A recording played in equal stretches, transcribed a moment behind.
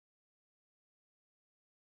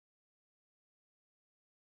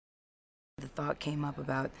thought came up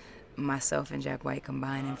about myself and Jack White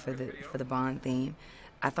combining for the Bond theme,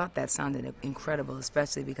 I thought that sounded incredible,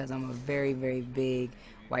 especially because I'm a very, very big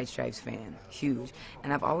White Stripes fan, huge.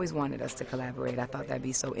 And I've always wanted us to collaborate. I thought that'd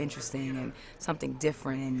be so interesting and something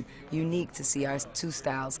different and unique to see our two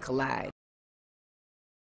styles collide.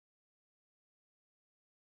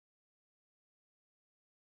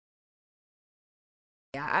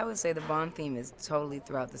 Yeah, I would say the Bond theme is totally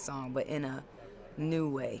throughout the song, but in a new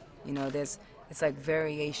way. You know, it's like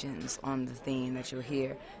variations on the theme that you'll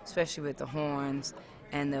hear, especially with the horns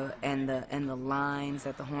and the lines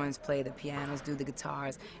that the horns play, the pianos do, the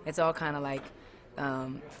guitars. It's all kind of like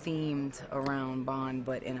themed around Bond,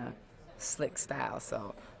 but in a slick style.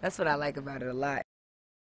 So that's what I like about it a lot.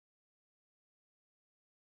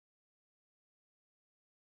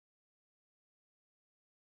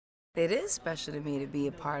 It is special to me to be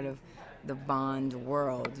a part of the Bond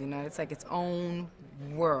world. You know, it's like its own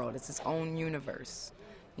world. It's its own universe.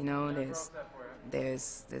 You know,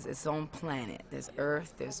 there's its own planet. There's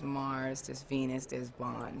Earth, there's Mars, there's Venus, there's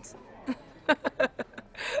Bond.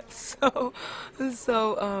 so,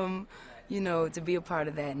 so, you know, to be a part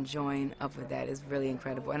of that and join up with that is really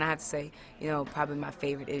incredible. And I have to say, you know, probably my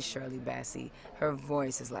favorite is Shirley Bassey. Her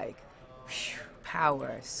voice is like whew,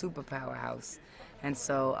 power, super powerhouse. And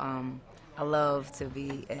so I love to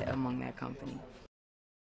be among that company.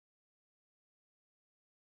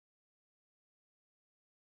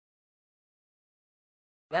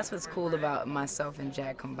 That's what's cool about myself and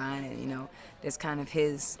Jack combining, you know, there's kind of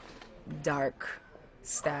his dark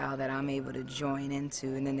style that I'm able to join into,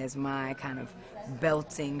 and then there's my kind of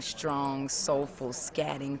belting, strong, soulful,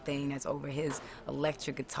 scatting thing that's over his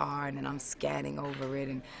electric guitar, and then I'm scatting over it,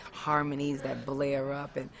 and harmonies that blare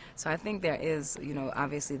up. And so I think there is, you know,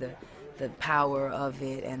 obviously the power of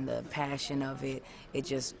it and the passion of it, it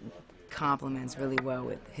just complements really well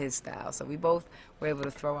with his style. So we both were able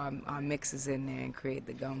to throw our mixes in there and create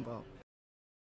the gumbo.